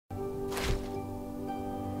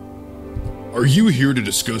Are you here to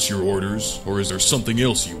discuss your orders, or is there something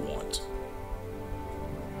else you want?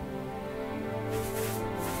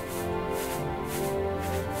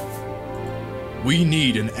 We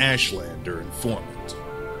need an Ashlander informant.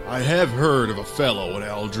 I have heard of a fellow in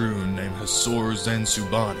Aldrune named Hasor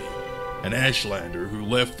Zansubani, an Ashlander who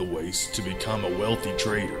left the Waste to become a wealthy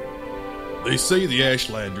trader. They say the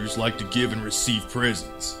Ashlanders like to give and receive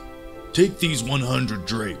presents. Take these 100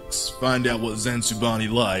 drakes, find out what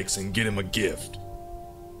Zansubani likes, and get him a gift.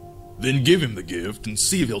 Then give him the gift and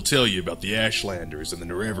see if he'll tell you about the Ashlanders and the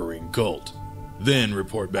Nerevering cult. Then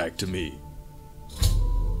report back to me.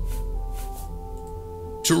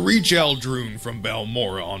 To reach Aldrune from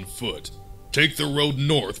Balmora on foot, take the road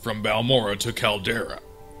north from Balmora to Caldera.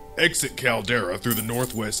 Exit Caldera through the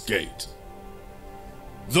northwest gate.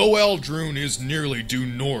 Though Aldrune is nearly due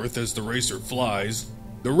north as the racer flies,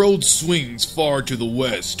 the road swings far to the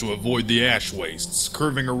west to avoid the ash wastes,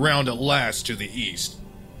 curving around at last to the east.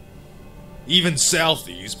 Even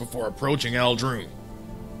southeast before approaching Aldrune.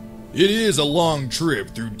 It is a long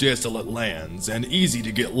trip through desolate lands and easy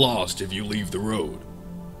to get lost if you leave the road.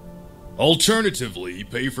 Alternatively,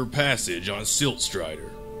 pay for passage on a silt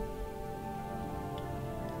strider.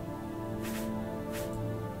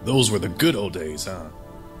 Those were the good old days, huh?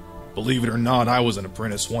 Believe it or not, I was an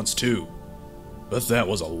apprentice once too. But that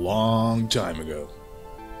was a long time ago.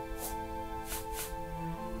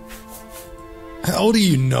 How do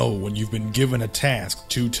you know when you've been given a task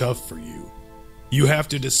too tough for you? You have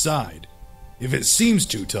to decide. If it seems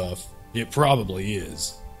too tough, it probably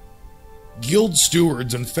is. Guild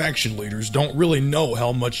stewards and faction leaders don't really know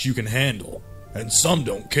how much you can handle, and some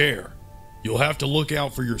don't care. You'll have to look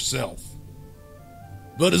out for yourself.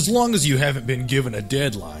 But as long as you haven't been given a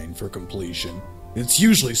deadline for completion, it's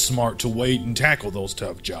usually smart to wait and tackle those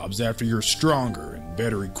tough jobs after you're stronger and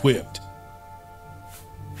better equipped.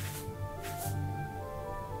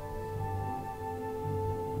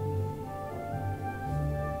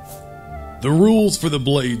 The rules for the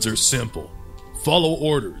blades are simple. Follow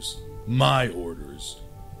orders. My orders.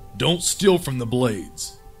 Don't steal from the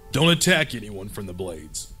blades. Don't attack anyone from the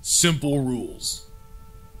blades. Simple rules.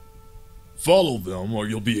 Follow them or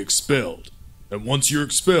you'll be expelled. And once you're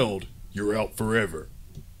expelled, you're out forever.